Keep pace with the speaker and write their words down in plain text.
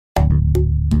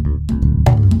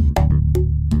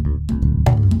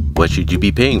What should you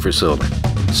be paying for solar?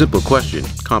 Simple question,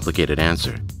 complicated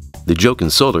answer. The joke in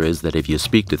solar is that if you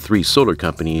speak to 3 solar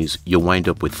companies, you'll wind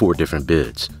up with 4 different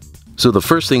bids. So the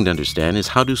first thing to understand is,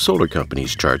 how do solar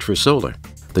companies charge for solar?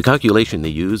 The calculation they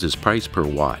use is price per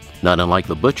watt, not unlike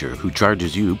the butcher who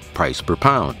charges you price per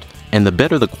pound. And the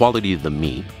better the quality of the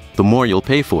meat, the more you'll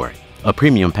pay for it. A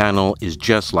premium panel is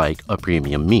just like a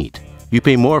premium meat. You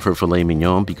pay more for filet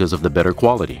mignon because of the better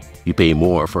quality. You pay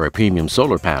more for a premium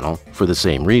solar panel for the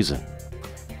same reason.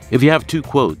 If you have 2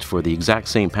 quotes for the exact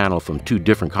same panel from 2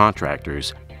 different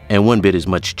contractors, and one bid is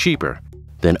much cheaper,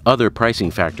 then other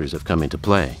pricing factors have come into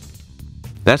play.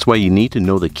 That's why you need to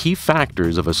know the key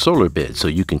factors of a solar bid so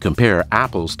you can compare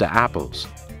apples to apples.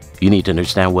 You need to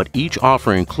understand what each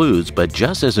offer includes, but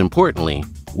just as importantly,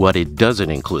 what it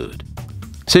doesn't include.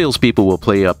 Salespeople will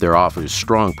play up their offer's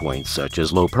strong points, such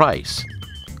as low price,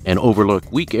 and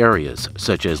overlook weak areas,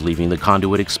 such as leaving the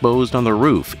conduit exposed on the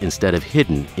roof instead of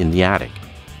hidden in the attic.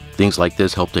 Things like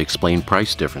this help to explain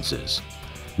price differences.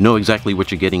 Know exactly what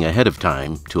you're getting ahead of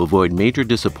time to avoid major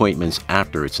disappointments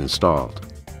after it's installed.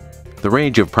 The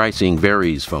range of pricing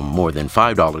varies from more than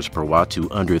 $5 per watt to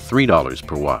under $3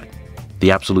 per watt.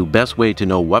 The absolute best way to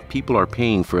know what people are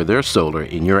paying for their solar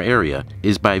in your area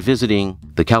is by visiting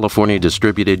the California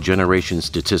Distributed Generation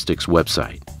Statistics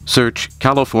website. Search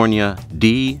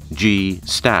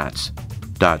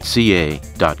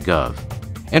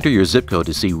californiadgstats.ca.gov. Enter your zip code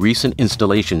to see recent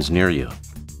installations near you.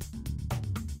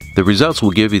 The results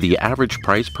will give you the average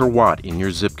price per watt in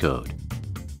your zip code.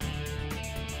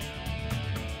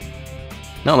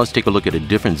 Now let's take a look at a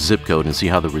different zip code and see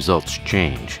how the results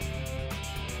change.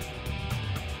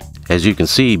 As you can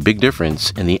see, big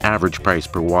difference in the average price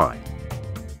per watt.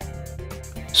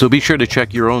 So be sure to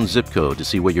check your own zip code to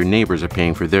see what your neighbors are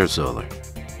paying for their solar.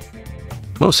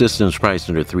 Most systems priced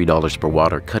under $3 per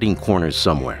watt are cutting corners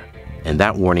somewhere, and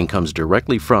that warning comes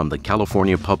directly from the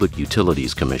California Public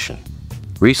Utilities Commission.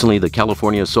 Recently, the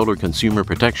California Solar Consumer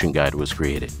Protection Guide was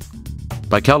created.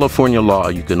 By California law,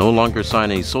 you can no longer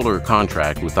sign a solar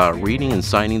contract without reading and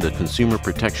signing the Consumer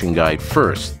Protection Guide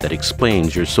first that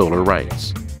explains your solar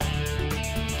rights.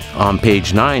 On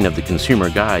page 9 of the Consumer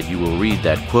Guide, you will read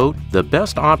that, quote, "The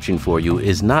best option for you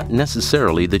is not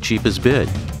necessarily the cheapest bid."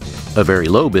 A very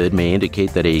low bid may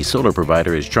indicate that a solar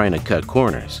provider is trying to cut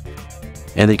corners.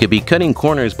 And they could be cutting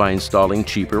corners by installing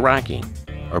cheaper racking,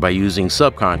 or by using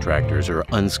subcontractors or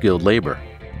unskilled labor,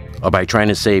 or by trying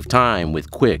to save time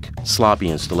with quick, sloppy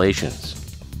installations,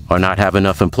 or not have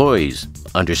enough employees,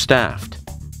 understaffed,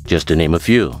 just to name a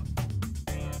few.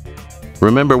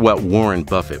 Remember what Warren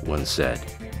Buffett once said,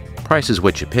 "Price is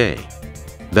what you pay,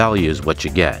 value is what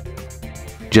you get."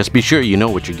 Just be sure you know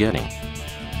what you're getting.